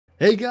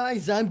Hey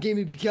guys, I'm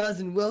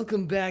gamingBecause and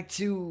welcome back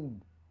to...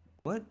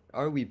 What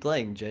are we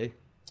playing, Jay?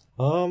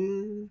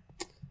 Um,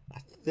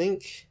 I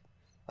think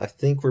I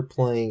think we're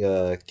playing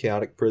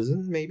Chaotic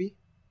Prison, maybe?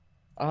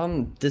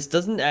 This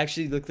doesn't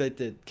actually look like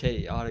the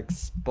chaotic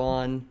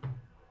spawn.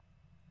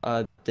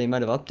 They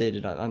might have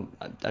updated.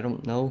 I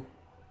don't know.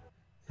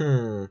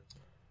 Hmm.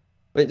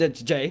 Wait,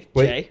 that's Jay.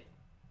 Wait, Jay,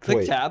 click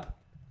wait, tab.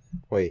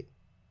 wait.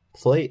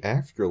 Play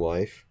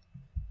Afterlife.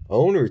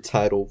 Owner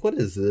title, what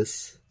is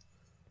this?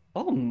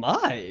 Oh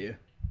my!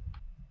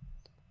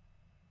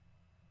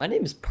 My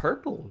name is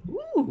Purple.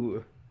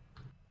 Ooh,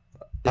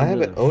 I been a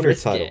have an little owner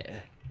frisky. title.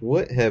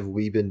 What have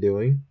we been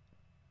doing?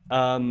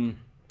 Um,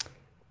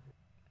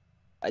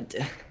 I,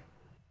 d-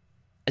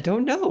 I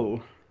don't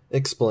know.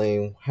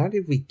 Explain, how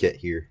did we get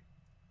here?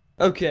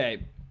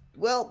 Okay,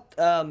 well,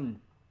 I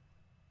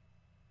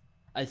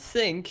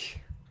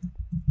think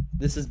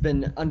this has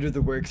been under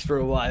the works for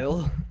a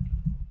while,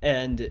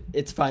 and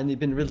it's finally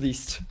been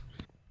released.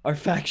 Our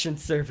faction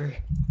server.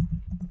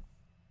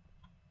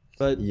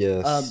 But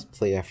Yes,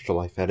 Play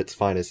Afterlife at its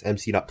finest.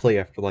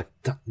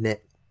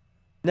 mc.playafterlife.net.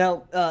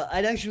 now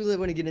I'd actually really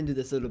want to get into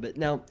this a little bit.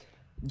 Now,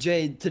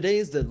 Jay, today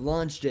is the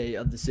launch day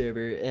of the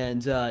server,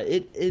 and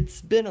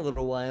it's been a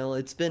little while.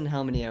 It's been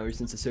how many hours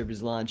since the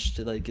server's launched?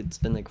 Like it's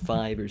been like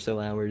 5 or so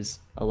hours,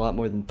 a lot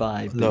more than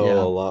 5. But No, yeah.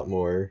 a lot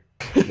more.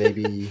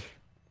 Maybe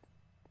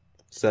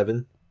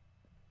 7,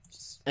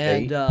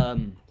 And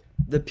 8.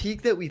 the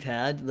peak that we've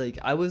had, like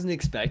I wasn't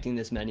expecting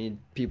this many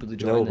people to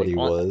join. Nobody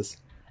was.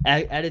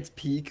 At its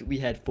peak, we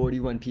had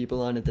 41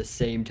 people on at the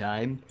same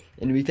time,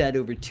 and we've had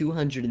over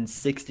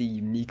 260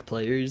 unique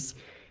players,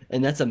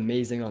 and that's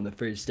amazing on the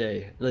first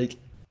day. Like,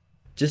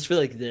 just for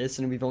like this,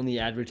 and we've only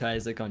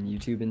advertised like on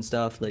YouTube and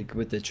stuff, like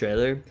with the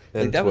trailer.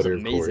 Like And that was Twitter,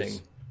 of amazing.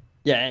 course.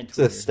 Yeah, and It's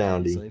Twitter,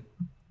 astounding. obviously.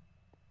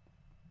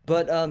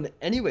 But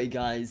anyway,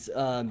 guys,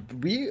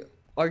 we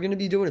are gonna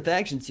be doing a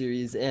faction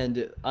series,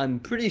 and I'm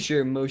pretty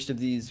sure most of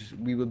these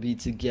we will be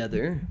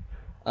together.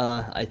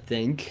 I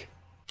think.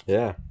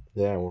 Yeah,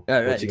 yeah. Well, All what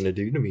you right. gonna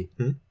do to me?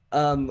 Hmm?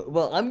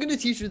 Well, I'm gonna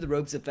teach you the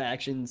ropes of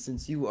factions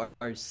since you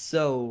are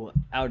so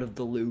out of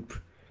the loop.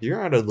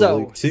 You're out of the So,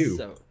 loop too.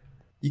 so.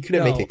 You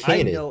couldn't make a No, I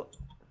cannon. know.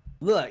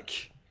 Look,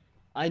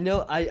 I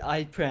know.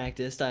 I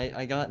practiced.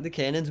 I got the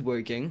cannons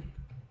working,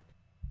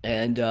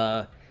 and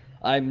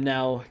I'm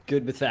now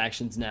good with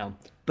factions now.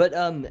 But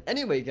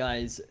anyway,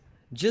 guys,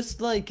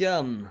 just like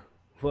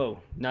whoa,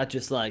 not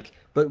just like,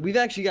 but we've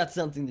actually got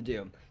something to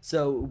do.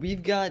 So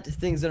we've got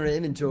things in our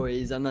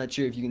inventories. I'm not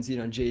sure if you can see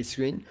it on Jay's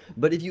screen,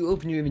 but if you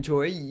open your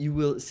inventory, you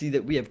will see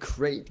that we have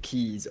crate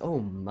keys. Oh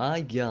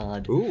my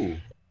God. Ooh,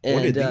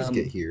 when did And these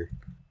get here?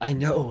 I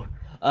know.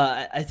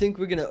 I think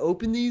we're gonna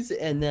open these,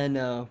 and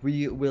then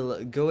we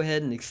will go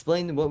ahead and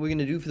explain what we're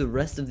gonna do for the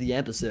rest of the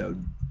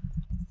episode.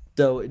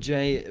 So,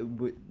 Jay,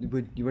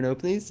 would you want to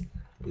open these?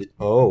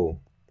 Oh,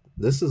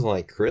 this is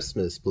like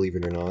Christmas, believe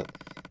it or not.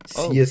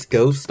 Oh,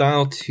 CS:GO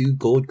style, 2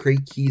 gold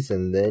crate keys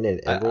and then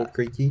an I emerald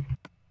crate key.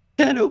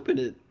 can't open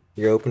it.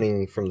 You're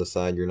opening from the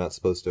side. You're not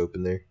supposed to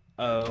open there.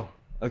 Oh,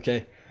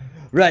 okay.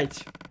 Right.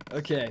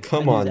 Okay. I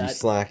Come knew on, you that.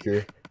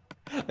 slacker.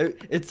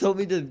 It told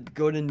me to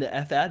go into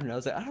F admin. I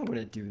was like, I don't want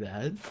to do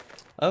that.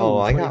 Oh, Oh,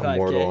 I got 25K.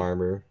 mortal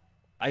armor.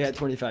 I got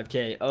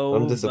 25K. I'm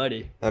Oh, just.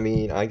 buddy. I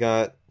mean, I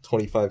got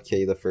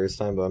 25k the first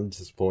time, but I'm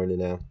disappointed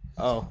now.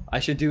 Oh, I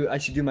should do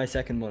my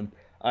second one.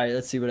 All right,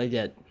 let's see what I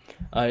get.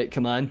 All right,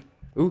 come on.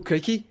 Ooh,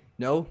 quickie?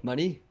 No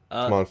money.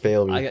 Come on,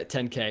 fail I me. got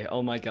 10K.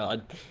 Oh my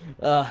God.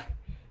 Uh,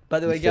 by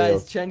the You way,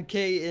 guys, failed.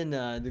 10K in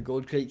the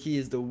gold crate key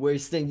is the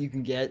worst thing you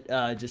can get.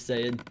 Just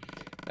saying.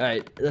 All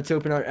right, let's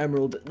open our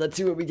emerald. Let's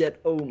see what we get.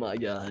 Oh my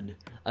God,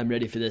 I'm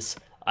ready for this.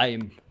 I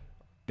am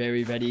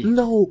very ready.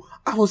 No,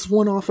 I was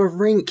one off a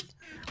rank.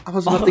 I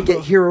was about to get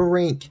Oh, hero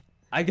rank.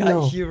 I got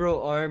No,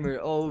 hero armor.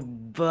 Oh,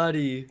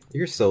 buddy.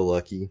 you're so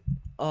lucky.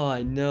 Oh,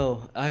 I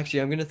know.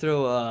 Actually, I'm gonna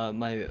throw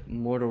my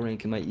mortal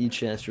rank in my E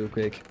chest real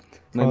quick.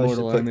 My Probably should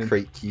mortal put armor.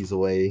 crate keys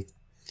away.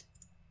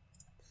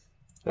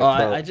 Oh,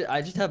 That prob-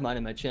 I just have mine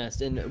in my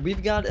chest, and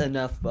we've got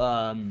enough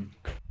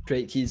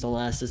crate keys to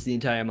last us the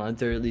entire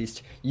month, or at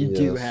least you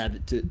do yes. have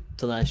it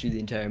to last you the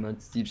entire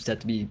month. You just have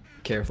to be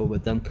careful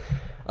with them.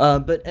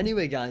 But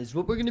anyway, guys,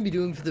 what we're gonna be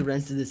doing for the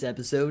rest of this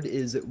episode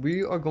is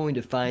we are going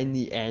to find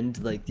the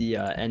end, like the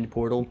end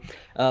portal.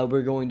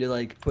 We're going to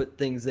like put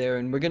things there,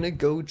 and we're gonna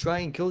go try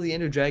and kill the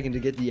Ender Dragon to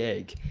get the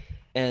egg.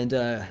 And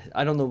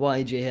I don't know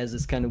why Jay has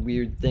this kind of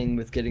weird thing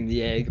with getting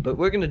the egg, but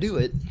we're gonna do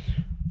it.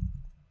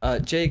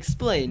 Jay,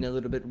 explain a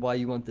little bit why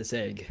you want this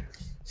egg.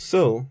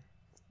 So,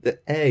 the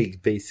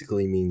egg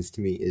basically means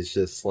to me is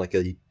just like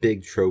a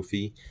big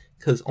trophy,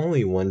 because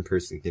only one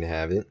person can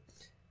have it.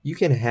 You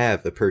can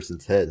have a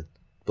person's head,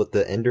 but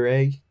the ender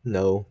egg,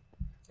 no.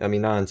 I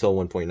mean, not until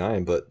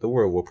 1.9, but the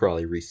world will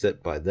probably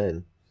reset by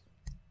then.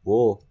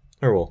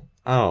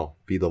 I'll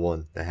be the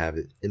one to have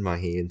it in my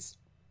hands.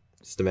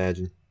 Just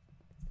imagine.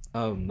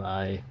 Oh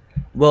my.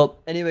 Well,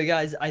 anyway,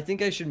 guys, I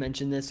think I should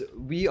mention this.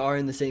 We are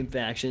in the same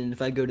faction.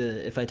 If I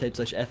type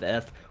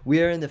 /FF,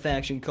 we are in the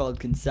faction called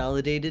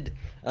Consolidated.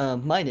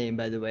 My name,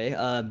 by the way.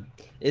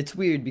 It's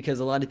weird because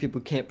a lot of people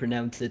can't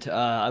pronounce it.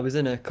 I was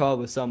in a call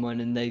with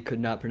someone and they could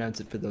not pronounce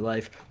it for their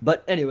life.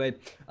 But anyway,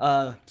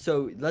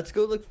 so let's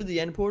go look for the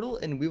end portal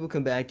and we will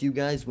come back to you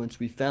guys once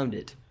we found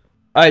it.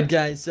 Alright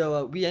guys,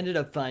 so we ended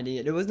up finding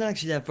it. It wasn't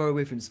actually that far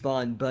away from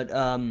spawn, but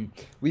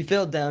we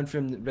fell down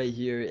from right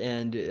here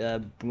and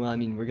well, I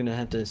mean, we're gonna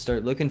have to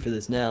start looking for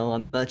this now.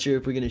 I'm not sure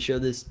if we're gonna show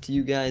this to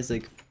you guys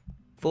like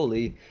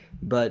fully,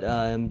 but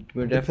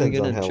we're definitely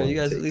gonna show you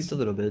guys at least a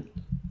little bit.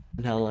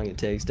 And how long it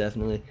takes,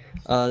 definitely.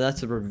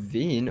 That's a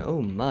ravine.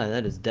 Oh my,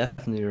 that is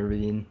definitely a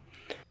ravine.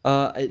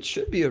 It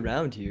should be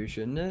around here,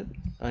 shouldn't it?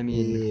 I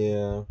mean,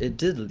 Yeah. it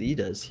did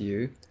lead us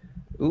here.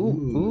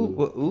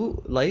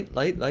 Ooh, light.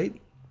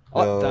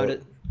 Oh,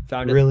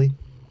 found it. Really?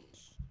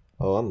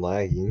 Oh, I'm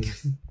lagging.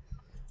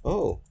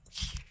 Oh.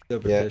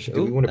 Silverfish. Yeah,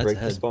 do we want to break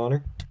the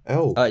spawner?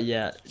 Oh.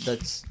 Yeah,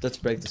 let's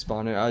break the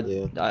spawner.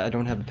 Yeah. I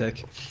don't have a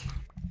pick.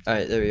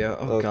 Alright, there we go.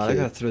 Oh god, I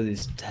gotta throw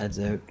these heads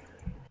out.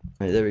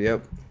 Alright, there we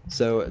go.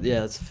 So,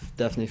 yeah, let's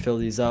definitely fill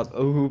these up.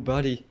 Oh,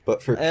 buddy.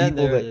 But for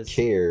people that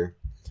care,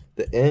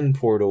 the end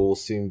portal will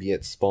soon be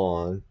at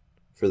spawn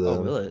for them.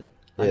 Oh, will it?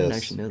 I didn't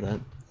actually know that.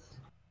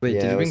 Wait,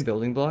 Yeah, did you bring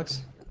building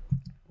blocks?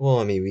 Well,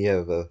 I mean, we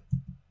have a...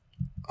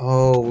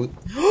 Oh.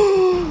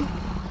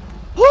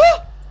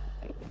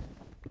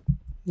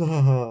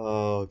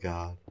 Oh,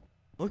 God.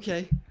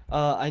 Okay.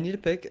 I need a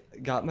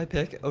pick. Got my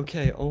pick.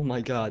 Okay, oh my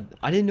god.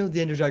 I didn't know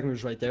the Ender Dragon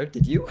was right there.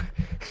 Did you?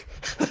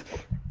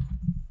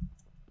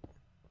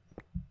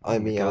 I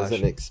mean, I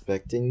wasn't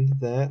expecting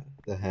that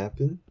to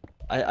happen.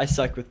 I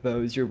suck with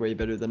bows. You're way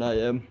better than I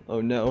am.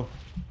 Oh no.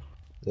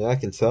 Yeah, I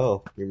can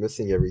tell. You're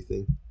missing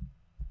everything.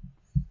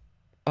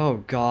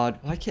 Oh god.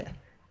 Why can't...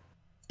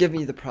 Give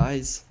me the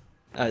prize.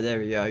 There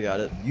we go. I got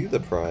it. You the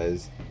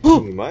prize.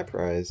 Give me my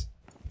prize.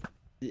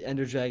 The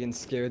Ender Dragon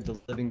scared the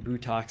living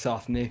buttocks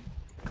off me.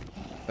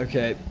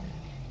 Okay.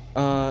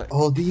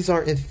 Oh, these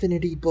are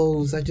infinity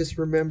bows. I just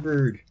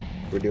remembered.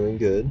 We're doing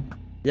good.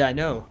 Yeah, I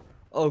know.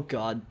 Oh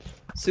god.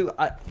 So,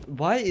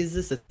 why is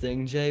this a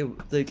thing, Jay?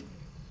 Like,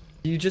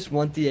 do you just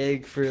want the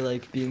egg for,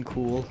 like, being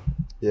cool?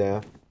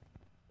 Yeah.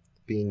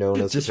 Being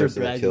known as the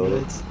person that killed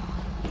it.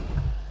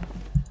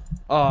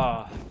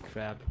 Ah,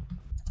 crap.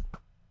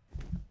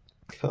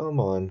 Come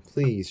on,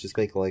 please, just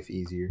make life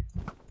easier.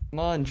 Come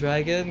on,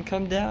 dragon,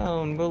 come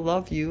down. We'll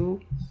love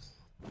you.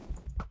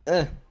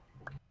 I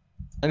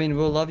mean,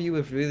 we'll love you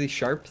with really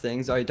sharp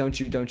things. Alright, don't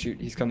shoot.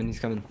 He's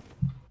coming.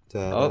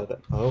 Oh,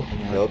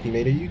 nope, he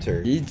made a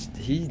U-turn.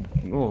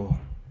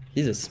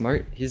 He's a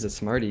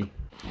smarty.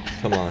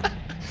 Come on.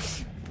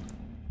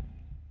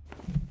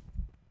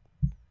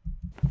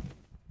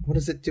 What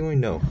is it doing?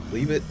 No,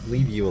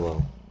 leave you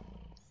alone.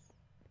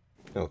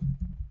 No.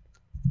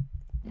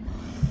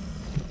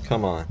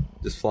 Come on,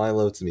 just fly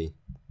low to me.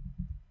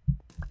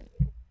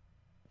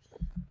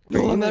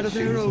 No, I'm out of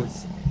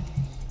arrows.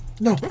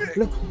 No.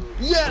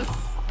 Yes!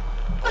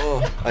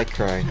 Oh, I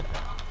cried.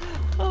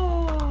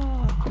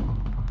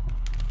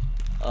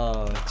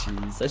 Oh,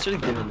 jeez. I should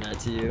have given that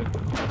to you.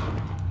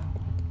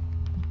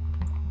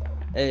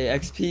 Hey,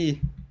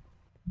 XP.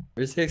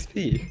 Where's the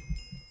XP?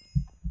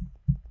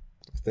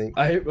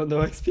 I well, no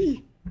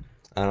XP.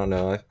 I don't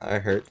know. I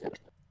heard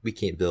we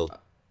can't build.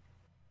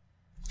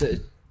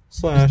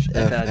 Slash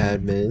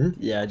 /admin.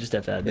 Yeah, just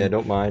 /admin. Yeah,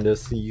 don't mind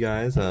us, you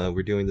guys.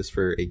 We're doing this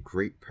for a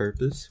great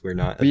purpose. We're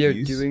not We are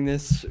doing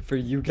this for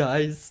you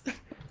guys.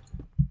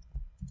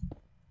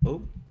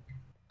 Oh.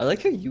 I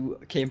like how you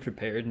came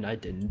prepared and I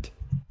didn't.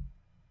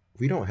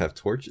 We don't have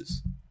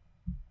torches.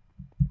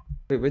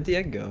 Wait, where'd the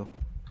egg go?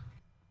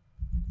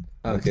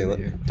 Oh, okay,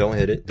 don't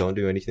hit it. Don't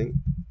do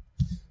anything.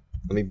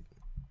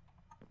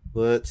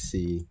 Let's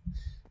see.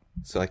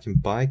 So I can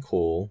buy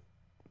coal.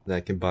 Then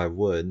I can buy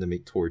wood to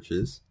make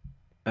torches.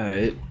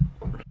 Alright.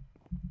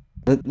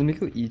 Let me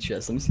go eat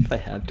chest. Let me see if I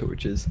have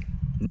torches.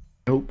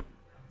 Nope.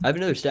 I have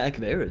another stack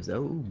of arrows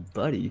though. Ooh,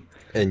 buddy.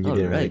 And you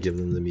didn't want to give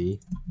them to me.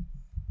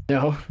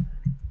 No.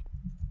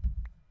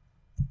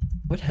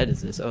 What head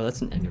is this? Oh,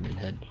 that's an Enderman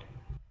head.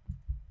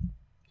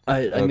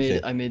 I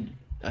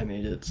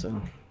made it,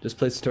 so just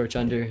place the torch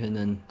under and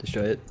then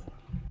destroy it.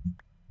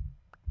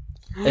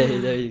 Hey,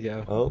 there you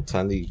go. Oh,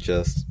 time to eat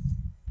chest.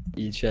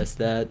 Eat chest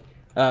that.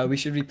 We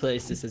should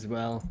replace this as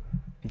well.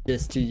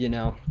 Just to, you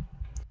know,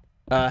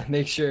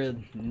 make sure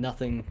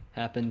nothing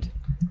happened.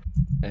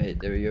 Alright,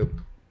 there we go.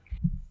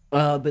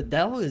 But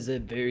that was a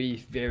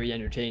very, very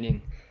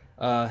entertaining.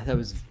 That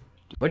was...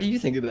 What do you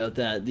think about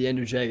that? The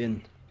Ender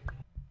Dragon?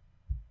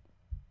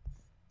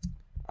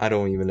 I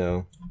don't even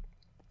know.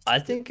 I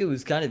think it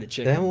was kind of a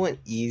chicken. That went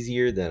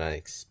easier than I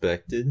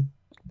expected.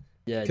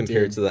 Yeah,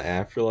 compared to the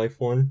AfterLife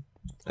one.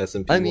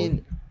 SMP I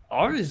mean,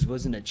 ours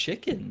wasn't a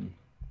chicken.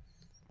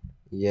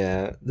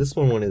 Yeah, this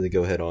one wanted to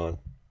go head on.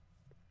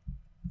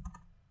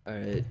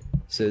 Alright,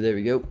 so there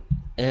we go.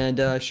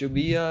 And should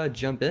we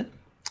jump in?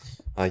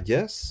 I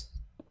guess.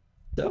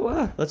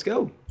 So let's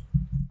go.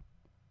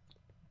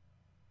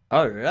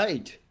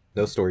 Alright.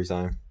 No story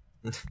time.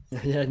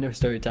 Yeah, no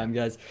story time,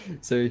 guys.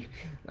 So,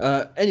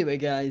 anyway,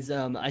 guys,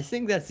 I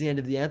think that's the end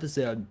of the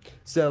episode.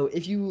 So,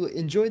 if you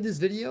enjoyed this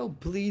video,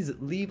 please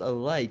leave a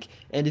like.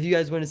 And if you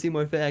guys want to see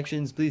more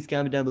factions, please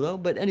comment down below.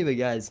 But anyway,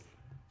 guys,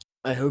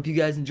 I hope you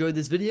guys enjoyed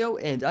this video,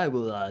 and I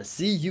will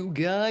see you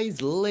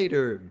guys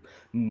later.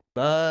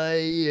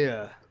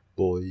 Bye.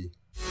 Boy.